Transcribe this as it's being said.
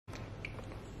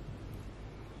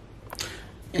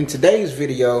In today's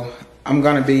video, I'm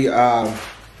gonna be trying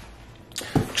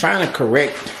to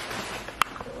correct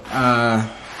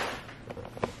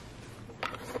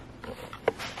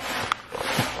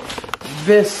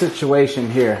this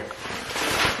situation here.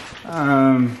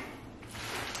 Let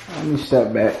me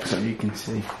step back so you can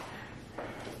see.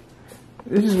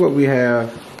 This is what we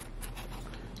have.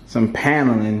 Some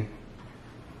paneling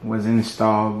was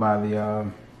installed by the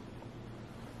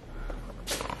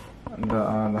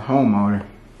homeowner,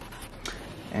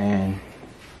 and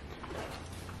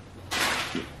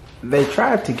they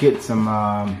tried to get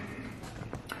some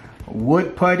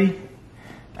wood putty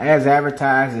as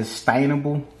advertised as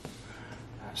stainable.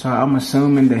 So I'm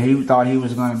assuming that he thought he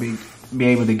was going to be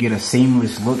able to get a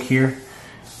seamless look here.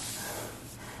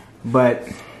 But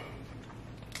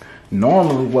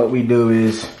normally what we do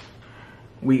is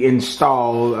we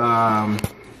install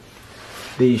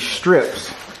these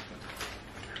strips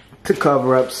to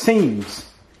cover up seams.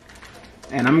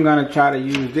 And I'm going to try to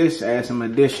use this as some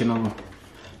additional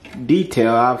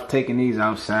detail. I've taken these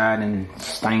outside and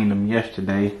stained them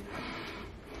yesterday.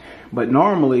 But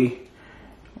normally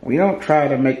we don't try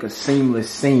to make a seamless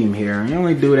seam here. You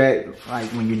only do that like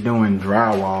when you're doing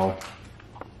drywall.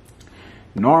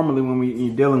 Normally when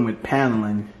you're dealing with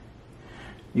paneling,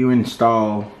 you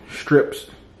install strips.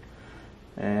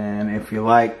 And if you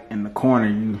like, in the corner,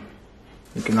 you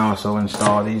can also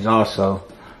install these also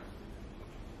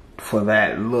for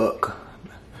that look.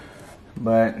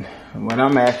 But what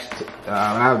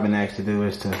I've been asked to do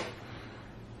is to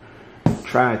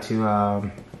try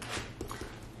to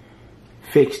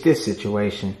fix this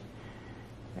situation.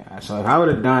 So if I would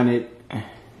have done it,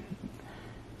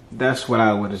 that's the way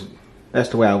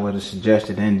I would have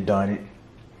suggested and done it.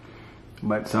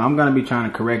 But so I'm gonna be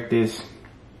trying to correct this.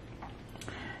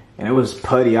 And it was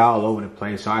putty all over the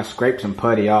place, so I scraped some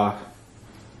putty off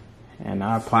and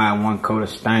I applied one coat of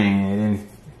stain. It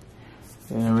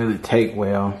didn't really take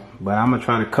well, but I'm gonna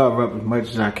try to cover up as much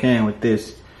as I can with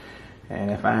this.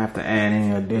 And if I have to add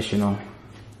any additional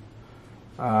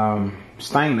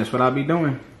stain, that's what I'll be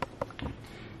doing.